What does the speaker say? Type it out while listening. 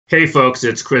Hey folks,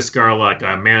 it's Chris Garlock.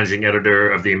 I'm managing editor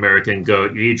of the American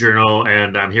AGA E-Journal,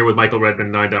 and I'm here with Michael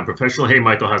Redmond, 9 Down Professional. Hey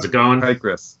Michael, how's it going? Hi,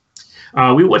 Chris.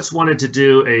 We just wanted to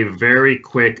do a very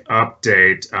quick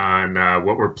update on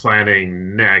what we're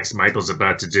planning next. Michael's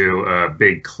about to do a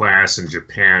big class in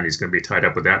Japan. He's going to be tied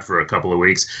up with that for a couple of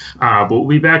weeks. But we'll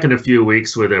be back in a few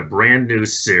weeks with a brand new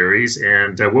series.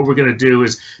 And what we're going to do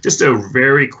is just a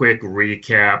very quick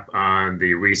recap on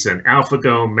the recent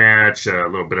AlphaGo match, a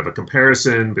little bit of a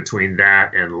comparison between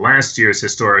that and last year's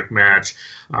historic match,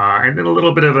 and then a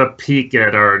little bit of a peek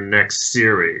at our next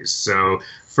series. So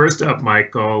first up,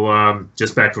 Michael,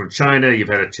 just back from China, you've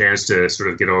had a chance to sort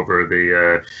of get over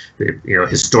the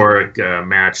historic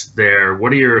match there.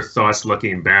 What are your thoughts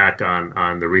looking back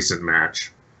on the recent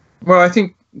match? Well, I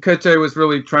think Keche was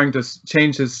really trying to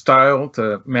change his style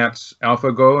to match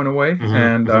AlphaGo in a way,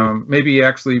 maybe he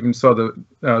actually even saw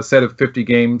the set of 50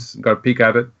 games, got a peek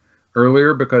at it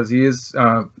earlier, because he is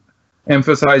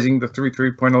emphasizing the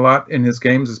 3-3 point a lot in his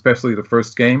games, especially the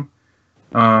first game.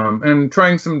 And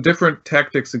trying some different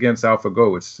tactics against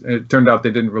AlphaGo, which it turned out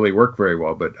they didn't really work very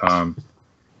well, but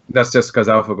that's just because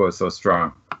AlphaGo is so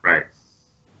strong. Right.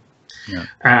 Yeah.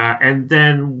 And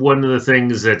then one of the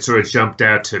things that sort of jumped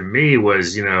out to me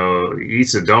was,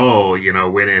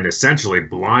 Isidol, went in essentially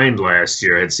blind last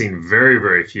year, had seen very,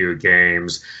 very few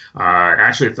games,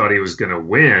 actually thought he was going to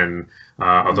win,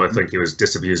 although I think he was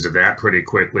disabused of that pretty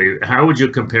quickly. How would you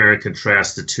compare and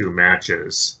contrast the two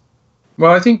matches?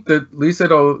 Well, I think that Lee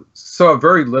Sedol saw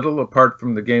very little apart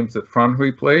from the games that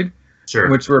Franhui played,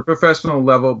 which were professional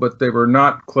level, but they were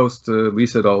not close to Lee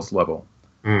Sedol's level.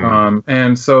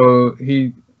 And so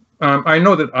he, I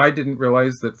know that I didn't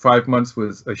realize that 5 months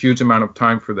was a huge amount of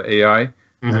time for the AI,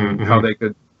 and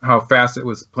how fast it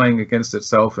was playing against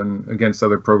itself and against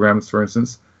other programs, for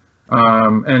instance.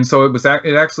 And so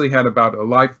it actually had about a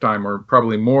lifetime, or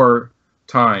probably more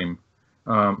time,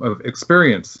 of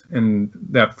experience in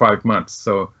that 5 months.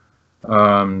 So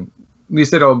Lee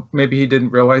Sedol, maybe he didn't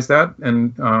realize that,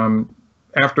 and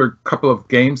after a couple of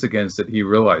games against it, he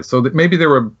realized. So that maybe there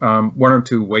were 1 or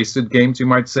 2 wasted games, you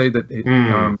might say,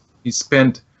 that he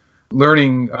spent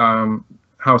learning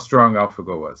how strong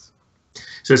AlphaGo was.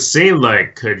 So it seemed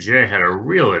like Keche had a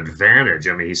real advantage.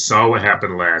 I mean, he saw what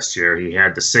happened last year. He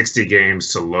had the 60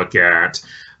 games to look at.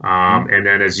 And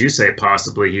then, as you say,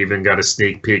 possibly he even got a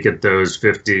sneak peek at those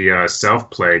 50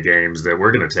 self-play games that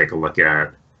we're going to take a look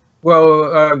at.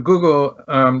 Well, Google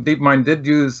DeepMind did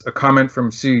use a comment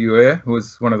from Xu Yue, who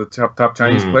is one of the top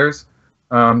Chinese players,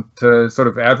 to sort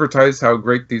of advertise how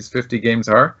great these 50 games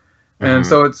are. And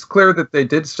so it's clear that they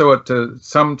did show it to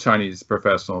some Chinese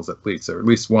professionals at least, or at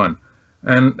least one.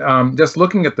 And just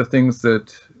looking at the things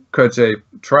that Keche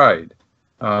tried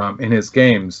in his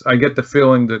games, I get the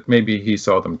feeling that maybe he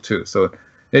saw them too. So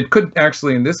it could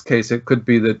actually, in this case, it could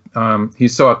be that he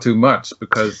saw too much,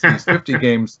 because these 50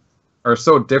 games are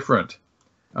so different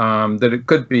that it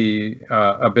could be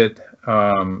a bit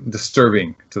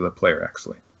disturbing to the player,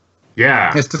 actually.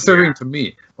 Yeah. It's disturbing to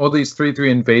me. All these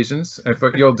 3-3 invasions, if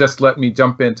you'll just let me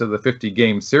jump into the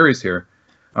 50-game series here,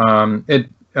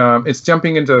 it's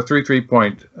jumping into the 3-3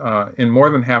 point in more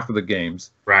than half of the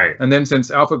games. Right. And then since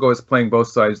AlphaGo is playing both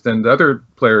sides, then the other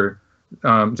player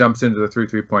jumps into the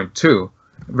 3-3 point too,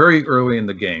 very early in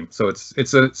the game. So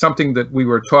it's something that we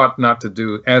were taught not to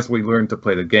do as we learned to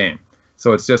play the game.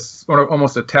 So it's just sort of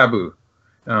almost a taboo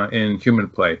in human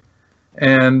play.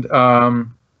 And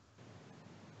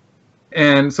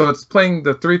so it's playing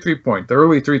the 3-3 point, the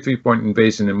early 3-3 point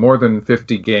invasion in more than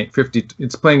 50.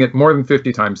 It's playing it more than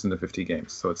 50 times in the 50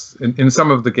 games. So it's in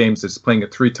some of the games it's playing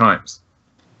it 3 times.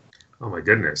 Oh my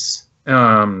goodness.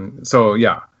 So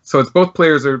yeah. So it's both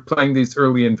players are playing these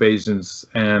early invasions,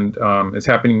 and it's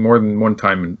happening more than one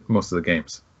time in most of the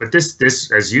games. But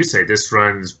this, as you say, this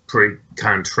runs pretty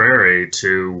contrary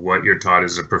to what you're taught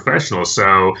as a professional.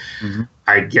 So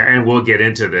and we'll get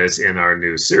into this in our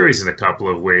new series in a couple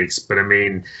of weeks. But I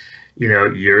mean,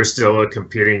 you're still a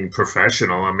competing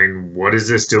professional. I mean, what is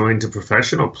this doing to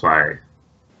professional play?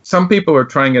 Some people are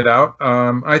trying it out.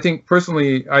 I think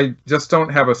personally, I just don't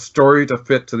have a story to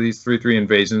fit to these 3-3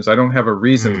 invasions. I don't have a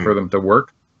reason for them to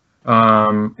work.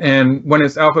 And when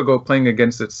it's AlphaGo playing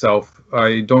against itself,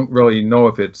 I don't really know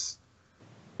if it's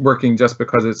working just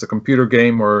because it's a computer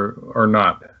game or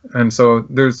not. And so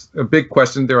there's a big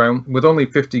question there. With only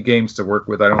 50 games to work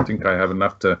with, I don't think I have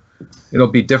enough to. It'll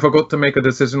be difficult to make a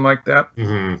decision like that.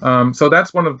 So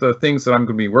that's one of the things that I'm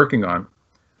going to be working on.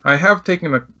 I have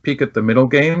taken a peek at the middle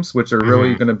games, which are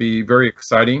really going to be very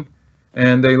exciting,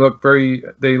 and they look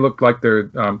like they're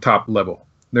top level.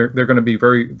 They're going to be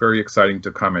very, very exciting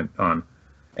to comment on.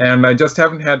 And I just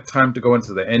haven't had time to go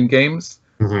into the end games.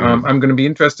 I'm going to be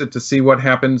interested to see what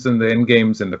happens in the end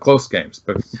games and the close games,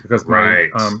 but because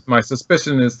my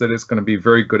suspicion is that it's going to be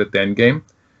very good at the end game,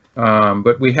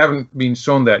 but we haven't been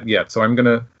shown that yet. So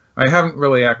I haven't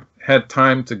really had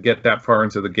time to get that far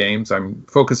into the games. I'm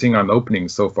focusing on the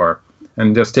openings so far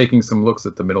and just taking some looks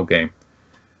at the middle game.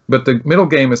 But the middle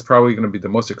game is probably going to be the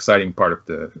most exciting part of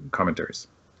the commentaries.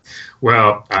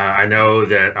 Well, I know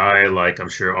that I'm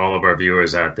sure all of our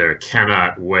viewers out there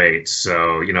cannot wait.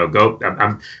 So, go.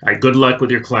 Good luck with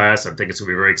your class. I think it's going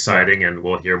to be very exciting, and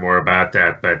we'll hear more about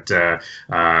that. But,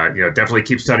 definitely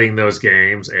keep studying those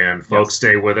games. And folks,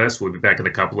 stay with us. We'll be back in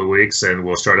a couple of weeks, and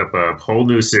we'll start up a whole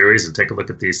new series and take a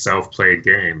look at these self-played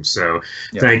games. So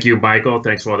thank you, Michael.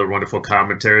 Thanks for all the wonderful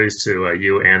commentaries to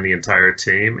you and the entire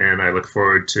team. And I look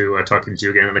forward to talking to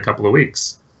you again in a couple of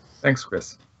weeks. Thanks,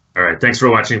 Chris. All right. Thanks for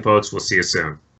watching, folks. We'll see you soon.